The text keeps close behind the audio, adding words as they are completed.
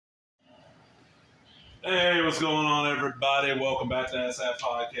Hey, what's going on, everybody? Welcome back to SF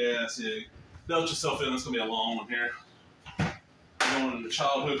Podcast. Yeah, doubt yourself in. It's gonna be a long one here. Going into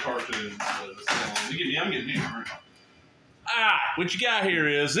childhood cartoons. I'm getting you. All right, what you got here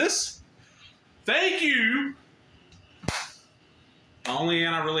is this. Thank you. The only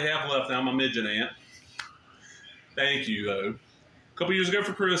aunt I really have left now, my midget aunt. Thank you, though. A couple years ago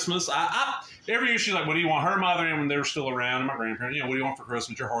for Christmas, every year she's like, "What do you want?" Her mother and when they were still around, and my grandparents, what do you want for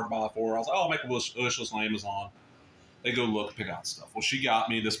Christmas? You're hard to buy for. I was like, "Oh, I'll make a wish list on Amazon." They go look, pick out stuff. Well, she got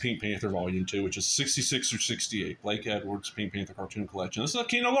me this Pink Panther Volume 2, which is 66 through 68. Blake Edwards' Pink Panther Cartoon Collection. This is a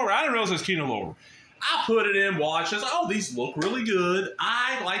Kino Lorber. I didn't realize it was Kino Lorber. I put it in, watched it. I was like, "Oh, these look really good."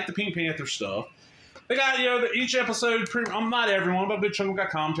 I like the Pink Panther stuff. They got, each episode, not everyone, but a big chunk of them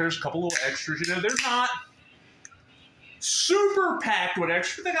got commentaries, a couple little extras. They're not super packed with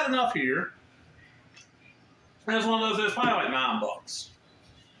extras. They got enough here. And it's one of those, it's probably like $9.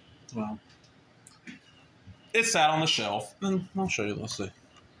 Well, it sat on the shelf. And I'll show you, let's see.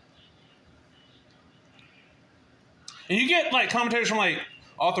 And you get like commentaries from like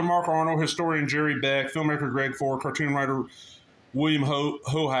author Mark Arnold, historian Jerry Beck, filmmaker Greg Ford, cartoon writer William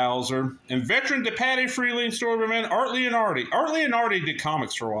Hohauser, and veteran Depattie Freleng storyman Art Leonardi. Art Leonardi did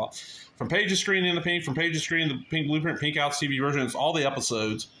comics for a while. From Page of Screen in the Pink, from Page of Screen, the Pink Blueprint, Pink Out's TV version. It's all the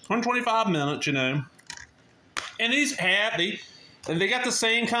episodes. 125 minutes, And these have, and they got the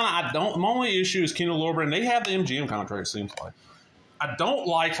same kind of, my only issue is Kino Lorber, and they have the MGM contract, it seems like. I don't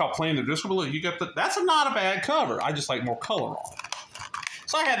like how plain they're just going to look. That's not a bad cover. I just like more color on it.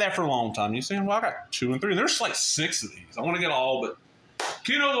 So I had that for a long time. You see, well, I got 2 and 3. And there's like 6 of these. I want to get all, but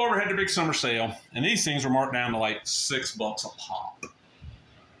Kino Lorber had their big summer sale, and these things were marked down to like $6 a pop.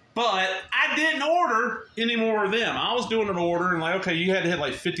 But I didn't order any more of them. I was doing an order, and like, okay, you had to hit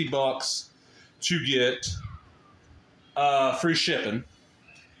like $50 to get free shipping.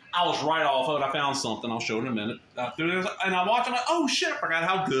 I was right off of it. I found something. I'll show it in a minute. And I watched it. I'm like, oh shit! I forgot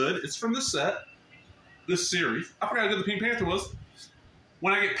how good it's from this set, this series. I forgot how good the Pink Panther was.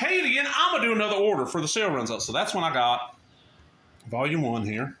 When I get paid again, I'm gonna do another order for the sale runs out. So that's when I got Volume 1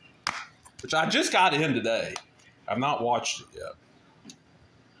 here, which I just got in today. I've not watched it yet.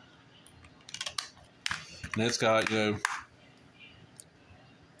 And it's got,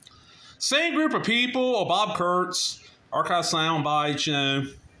 same group of people, Bob Kurtz, archive sound bites,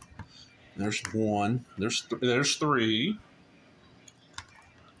 There's 1. There's 3.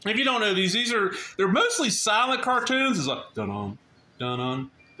 If you don't know they're mostly silent cartoons. It's like dun dun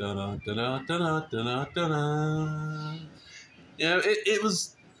dun dun dun dun dun dun dun. It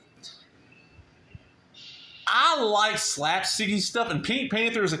was. I like slapsticky stuff, and Pink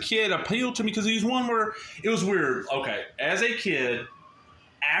Panther as a kid appealed to me because he was one where it was weird. Okay, as a kid,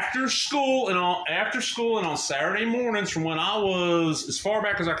 after school and on Saturday mornings, from when I was as far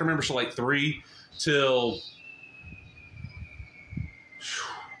back as I can remember, so like 3 till,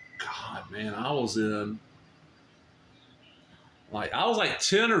 God, man, I was like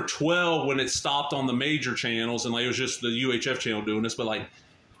 10 or 12 when it stopped on the major channels, and like it was just the UHF channel doing this. But like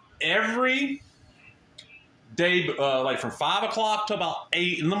every day, like from 5 o'clock to about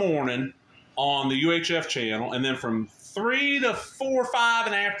 8 in the morning on the UHF channel, and then from 3 to 4 or 5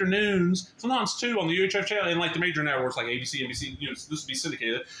 in the afternoons, sometimes 2 on the UHF channel, and like the major networks like ABC, NBC, this would be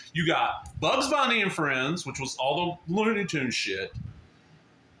syndicated. You got Bugs Bunny and Friends, which was all the Looney Tunes shit.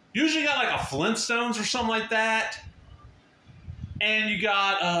 Usually got like a Flintstones or something like that. And you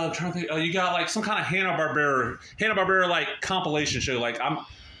got, I'm trying to think, you got like some kind of Hanna-Barbera like compilation show. Like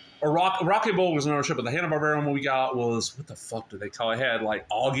Rocky Bowl was another show, but the Hanna-Barbera one we got was, what the fuck do they call it? It had like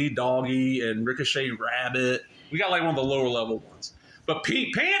Augie Doggy and Ricochet Rabbit. We got like one of the lower level ones. But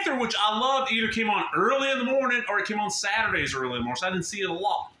Pink Panther, which I loved, either came on early in the morning or it came on Saturdays early in the morning, so I didn't see it a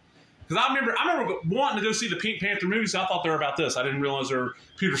lot. Because I remember wanting to go see the Pink Panther movies. I thought they were about this. I didn't realize they were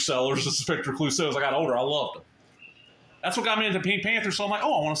Peter Sellers and Inspector Clouseau. As I got older, I loved them. That's what got me into Pink Panther, so I'm like,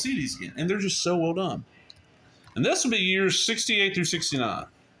 oh, I want to see these again. And they're just so well done. And this will be years 68 through 69.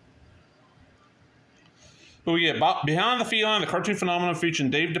 But we get Behind the Feline, the cartoon phenomenon featuring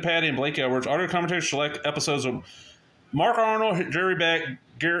Dave Depattie and Blake Edwards. Audio commentators select episodes of Mark Arnold, Jerry Beck,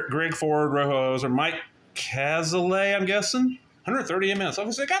 Greg Ford, Rojo, or Mike Cazalet, I'm guessing. 138 minutes.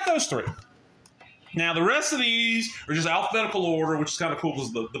 Okay, so they got those 3. Now, the rest of these are just alphabetical order, which is kind of cool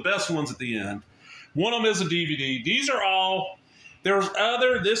because the best ones at the end. One of them is a DVD. These are all,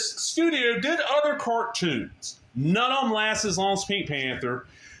 this studio did other cartoons. None of them last as long as Pink Panther.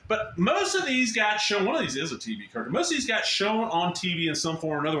 But most of these got shown, one of these is a TV cartoon. Most of these got shown on TV in some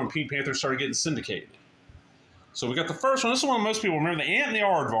form or another when Pink Panther started getting syndicated. So we got the first one. This is one most people remember. The ant and the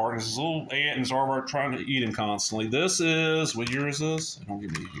aardvark. This is a little ant and his aardvark trying to eat him constantly. This is, what year is this? Don't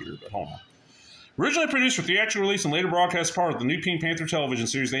give me a year, but hold on. Originally produced for theatrical release and later broadcast as part of the new Pink Panther television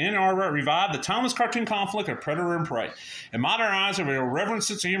series, the Aardvark revived the timeless cartoon conflict of predator and prey, and modernized it with a reverent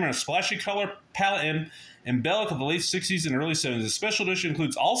sense of humor and a splashy color palette and embellish of the late 60s and early 70s. The special edition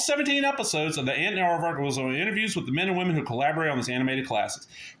includes all 17 episodes of the Aardvark, was on interviews with the men and women who collaborate on these animated classics.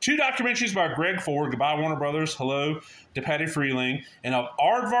 2 documentaries by Greg Ford, Goodbye Warner Brothers, Hello, Depattie Freleng, and of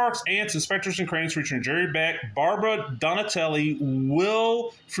Aardvark's Ants, Inspectors, and Cranes featuring Jerry Beck, Barbara Donatelli,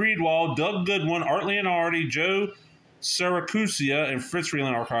 Will Friedwald, Doug Goodwin, Art Leonardi, Joe Saracusia, and Fritz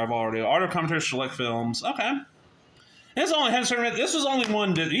Freeland archive audio commentaries, select films. Okay. This only has certain. This was only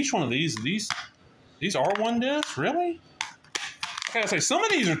one disc. Each one of these are one disc? Really? I gotta say, some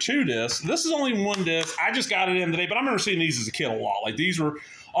of these are 2 discs. This is only 1 disc. I just got it in today, but I remember seeing these as a kid a lot. Like, these were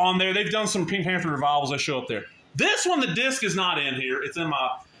on there. They've done some Pink Panther revivals that show up there. This one, the disc is not in here. It's in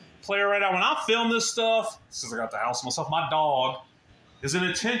my player right now. When I film this stuff, since I got the house myself, my dog is an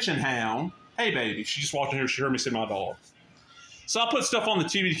attention hound. Hey, baby. She just walked in here. She heard me say my dog. So I put stuff on the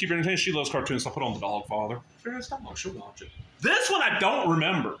TV to keep her entertained. She loves cartoons, so I put on the Dogfather. She'll watch it. This one I don't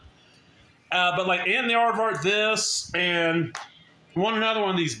remember. But like in the Aardvark, this and another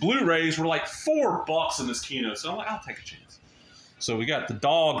one of these Blu-rays were like $4 in this Kino. So I'm like, I'll take a chance. So we got the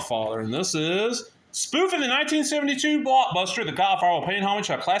Dogfather, and this is spoofing the 1972 blockbuster The Godfather, while paying homage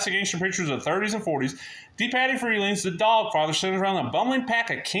to classic gangster pictures of the 30s and 40s. Depattie Freleng's The Dogfather centers around a bumbling pack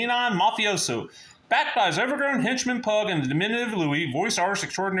of canine mafioso. Backed by his overgrown henchman Pug and the diminutive Louis, voice artist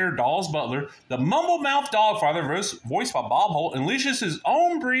extraordinaire Dawes Butler, the mumble-mouthed Dogfather, voiced by Bob Holt, unleashes his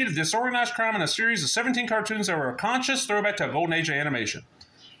own breed of disorganized crime in a series of 17 cartoons that were a conscious throwback to a golden age of animation.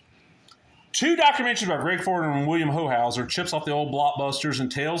 2 documentaries by Greg Ford and William Hohauser, chips off the old blockbusters, and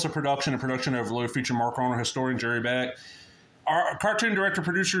tales of production and production overload, feature Mark Arnold, historian Jerry Beck, our cartoon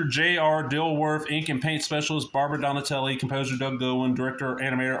director-producer J.R. Dilworth, ink and paint specialist Barbara Donatelli, composer Doug Gowen,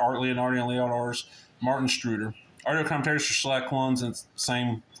 director-animator Art Leonardi, and layout artist Martin Struder. Audio commentaries for select ones, and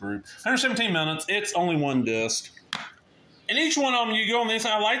same group. 117 minutes. It's only 1 disc. And each one of them, you go on the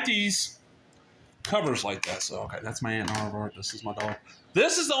inside. I like these covers like that. So, okay, that's my Aunt Aardvark. This is my dog.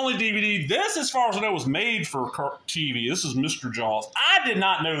 This is the only DVD. This, as far as I know, was made for TV. This is Misterjaw. I did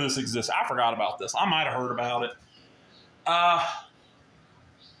not know this existed. I forgot about this. I might have heard about it.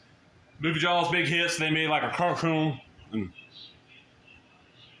 Movie Jaws, big hits. They made like a cartoon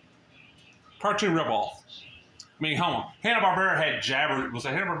ripoff. I mean, hold on. Hanna-Barbera had Jabber. Was it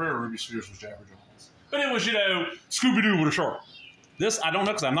Hanna-Barbera or Ruby Spears was Jabber Jaws? But it was, Scooby-Doo with a shark. This, I don't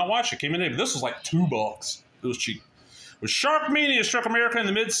know because I'm not watching. It came in there, but this was like $2. It was cheap. When Sharkmania struck America in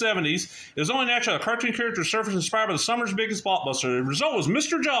the mid-'70s, it was only natural a cartoon character surfaced inspired by the summer's biggest blockbuster. The result was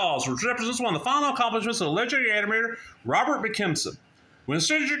Misterjaw, which represents one of the final accomplishments of the legendary animator Robert McKimson. When his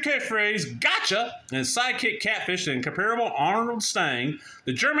signature catchphrase, gotcha, and his sidekick Catfish, the incomparable Arnold Stang,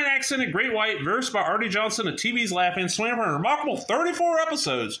 the German accented Great White, versed by Artie Johnson and TV's Laughing, swam for a remarkable 34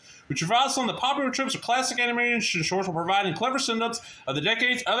 episodes, which revives some of the popular tropes of classic animation shorts while providing clever send-ups of the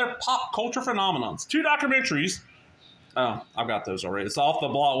decade's other pop culture phenomenons. 2 documentaries. Oh, I've got those already. It's off the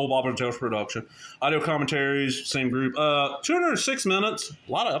block, Will Bob and Tales production. Audio commentaries, same group. 206 minutes,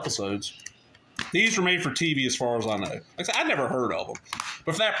 a lot of episodes. These were made for TV as far as I know. Like I said, I'd never heard of them.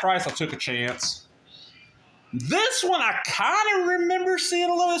 But for that price, I took a chance. This one, I kind of remember seeing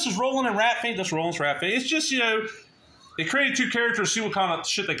a little. This is Roland and Rattfink. That's Roland's Rattfink. It's just, they created 2 characters, see what kind of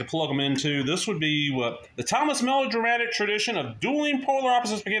shit they could plug them into. This would be what? The timeless melodramatic tradition of dueling polar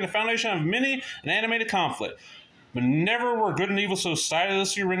opposites became the foundation of many an animated conflict. But never were good and evil so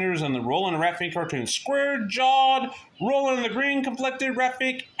stylistically rendered as in the Roland and Rattfink cartoons. Square-jawed Roland and the green-complected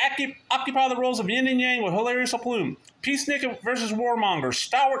Rattfink occupy the roles of yin and yang with hilarious aplomb. Peacenik versus warmonger.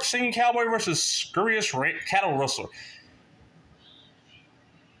 Stalwart singing cowboy versus scurrious cattle rustler.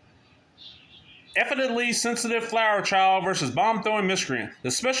 Effectively sensitive flower child versus bomb-throwing miscreant.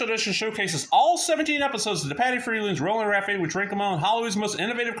 The special edition showcases all 17 episodes of Depattie Freleng's Roland and Rattfink, which rank among Hollywood's most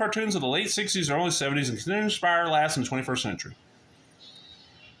innovative cartoons of the late 60s or early 70s and continue to inspire last in the 21st century.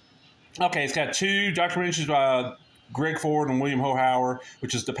 Okay, it's got 2 documentaries by Greg Ford and William Hohauser,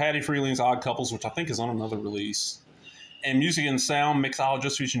 which is Depattie Freleng's Odd Couples, which I think is on another release. And music and sound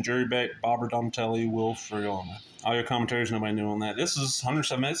mixologist featuring Jerry Beck, Barbara Donatelli, Will Freeland. Audio commentaries, nobody knew on that. This is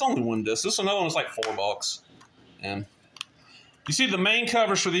 107 minutes. It's only 1 disc. This another one's like $4. And you see the main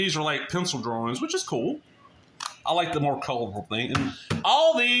covers for these are like pencil drawings, which is cool. I like the more colorful thing. And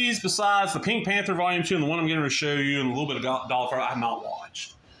all these, besides the Pink Panther Volume 2 and the one I'm going to show you and a little bit of Dogfather, I have not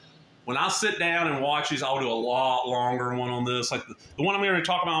watched. When I sit down and watch these, I'll do a lot longer one on this. Like the one I'm going to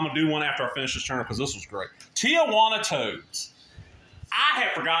talk about, I'm going to do one after I finish this turn because this was great. Tijuana Toads. I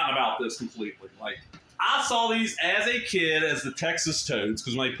had forgotten about this completely. Like, I saw these as a kid as the Texas Toads,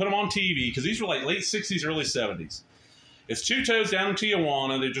 because when they put them on TV, because these were like late 60s, early 70s. It's two toads down in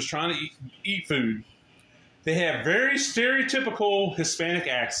Tijuana. They're just trying to eat food. They have very stereotypical Hispanic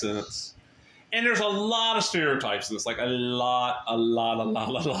accents. And there's a lot of stereotypes in this. Like a lot.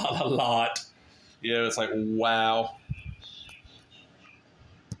 You know, it's like, wow.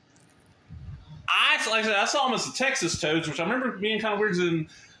 Like I said, I saw them as the Texas Toads, which I remember being kind of weird because in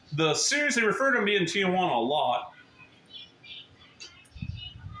the series they referred to them being Tijuana a lot.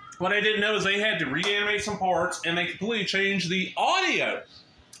 What I didn't know is they had to reanimate some parts and they completely changed the audio.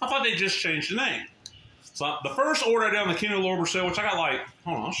 I thought they just changed the name. So the first order I did on the Kino Lorber show, which I got like,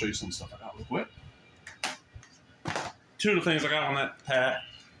 hold on, I'll show you some stuff I got real quick. Two of the things I got on that pack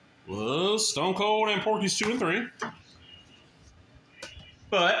was Stone Cold and Porky's 2 and 3.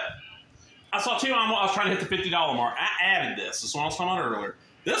 But I saw two. I was trying to hit the $50 mark. I added this. This is what I was talking about earlier.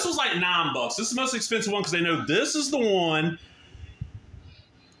 This was like $9. This is the most expensive one because they know this is the one.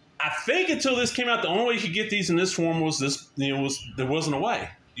 I think until this came out, the only way you could get these in this form was this. You know, there wasn't a way.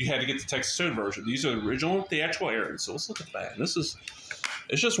 You had to get the Texas Toad version. These are the original theatrical airings. So let's look at that. It's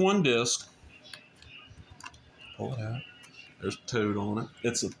just one disc. Pull it out. There's a toad on it.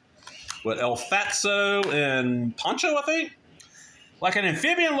 It's El Fatso and Poncho, I think. Like an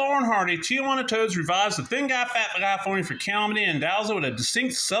amphibian Laurel and Hardy, Tijuana Toads revives the thin guy, fat guy forming for comedy and endows it with a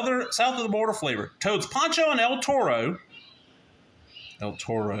distinct south of the border flavor. Toads Poncho and El Toro.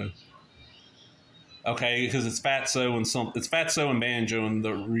 Okay, because it's Fatso and Banjo in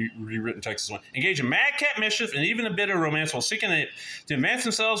the rewritten Texas one. Engage in madcap mischief and even a bit of romance while seeking to advance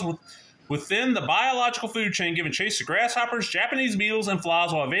themselves within the biological food chain, giving chase to grasshoppers, Japanese beetles, and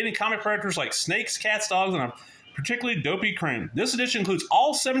flies while evading comic predators like snakes, cats, dogs, and a particularly dopey crane. This edition includes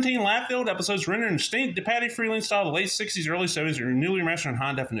all 17 laugh-filled episodes rendered in distinct Depattie Freleng style of the late 60s, early 70s, and newly remastered in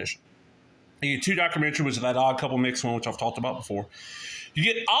high definition. You get two documentaries, which is that Odd Couple mix one, which I've talked about before. You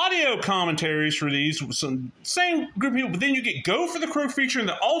get audio commentaries for these, with some same group of people, but then you get Go for the Crow featuring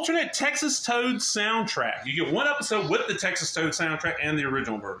the alternate Texas Toad soundtrack. You get one episode with the Texas Toad soundtrack and the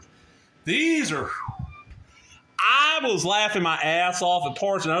original version. These are... I was laughing my ass off at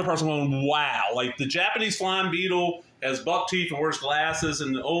parts, and another person going, wow. Like the Japanese flying beetle has buck teeth and wears glasses,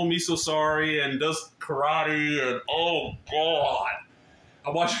 and oh, me so sorry, and does karate, and oh, God. I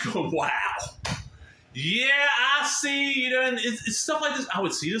watched it go, wow. Yeah, I see, you know, and it's stuff like this. I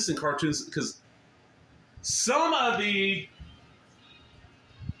would see this in cartoons because some of the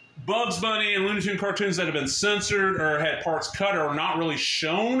Bugs Bunny and Looney Tunes cartoons that have been censored or had parts cut or are not really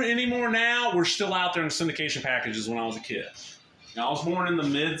shown anymore now were still out there in syndication packages when I was a kid. Now, I was born in the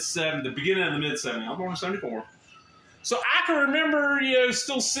the beginning of the mid-70s. I was born in 74. So I can remember, you know,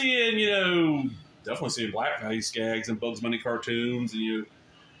 still seeing, you know, definitely seeing blackface gags and Bugs Bunny cartoons. And, you know,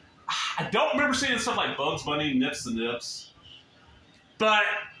 I don't remember seeing stuff like Bugs Bunny, Nips the Nips. But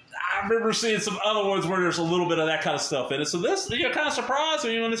I remember seeing some other ones where there's a little bit of that kind of stuff in it. So this, you know, kind of surprised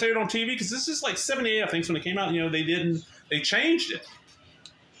me when they say it on TV because this is like 78, I think, when it came out. You know, they changed it.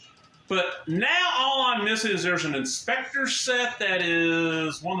 But now all I'm missing is there's an Inspector set that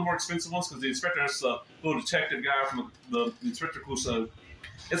is one of the more expensive ones because the Inspector is the little detective guy from the Inspector Clouseau.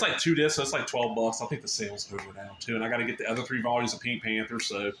 It's like 2 discs, so it's like $12. I think the sale's over now too, and I got to get the other 3 volumes of Pink Panther.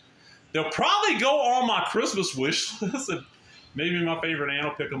 So they'll probably go on my Christmas wish list. And maybe my favorite aunt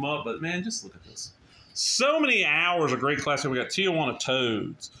will pick them up. But man, just look at this. So many hours of great classic. We got Tijuana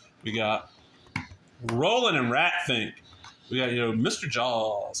Toads. We got Roland and Rattfink. We got, you know,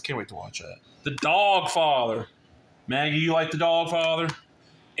 Misterjaw. Can't wait to watch that. The Dogfather. Maggie, you like the Dogfather?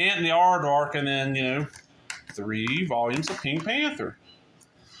 Ant and the Aardvark, and then, you know, 3 volumes of Pink Panther.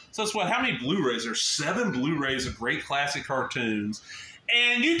 So that's what, how many Blu-rays? There's 7 Blu-rays of great classic cartoons.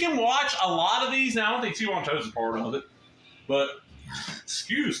 And you can watch a lot of these. Now, I don't think Tijuana Toads is part of it. But,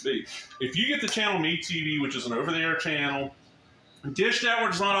 excuse me, if you get the channel MeTV, which is an over-the-air channel, Dish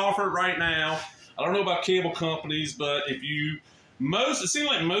Network does not offer it right now. I don't know about cable companies, but if you, it seems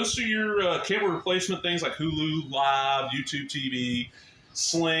like most of your cable replacement things like Hulu Live, YouTube TV,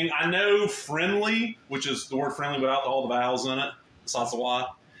 Sling, I know Friendly, which is the word friendly without all the vowels in it, besides the Y,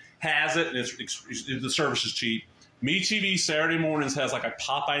 has it, and the service is cheap. MeTV Saturday mornings has like a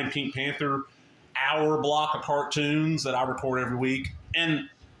Popeye and Pink Panther hour block of cartoons that I record every week, and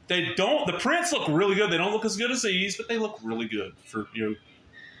they don't, the prints look really good. They don't look as good as these, but they look really good for, you know.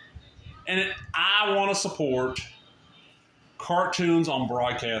 And I want to support cartoons on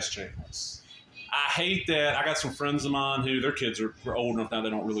broadcast channels. I hate that. I got some friends of mine who, their kids are old enough now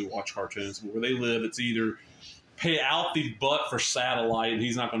they don't really watch cartoons. But where they live, it's either pay out the butt for satellite, and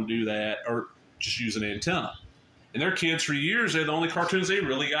he's not going to do that, or just use an antenna. And their kids for years, they're the only cartoons they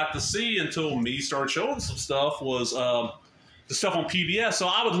really got to see until me started showing some stuff was the stuff on PBS. So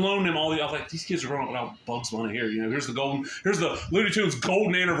I would loan them all the. I was like, these kids are growing up without Bugs Bunny here. You know, here's the Looney Tunes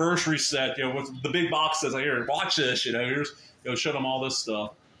golden anniversary set. You know, with the big box says, here, watch this. You know, show them all this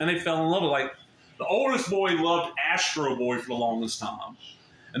stuff, and they fell in love with like the oldest boy loved Astro Boy for the longest time,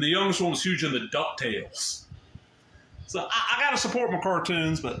 and the youngest one was huge into DuckTales. So I got to support my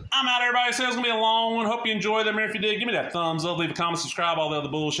cartoons, but I'm out, everybody. So it's going to be a long one. Hope you enjoyed them. If you did, give me that thumbs up, leave a comment, subscribe, all the other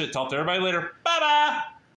bullshit. Talk to everybody later. Bye-bye.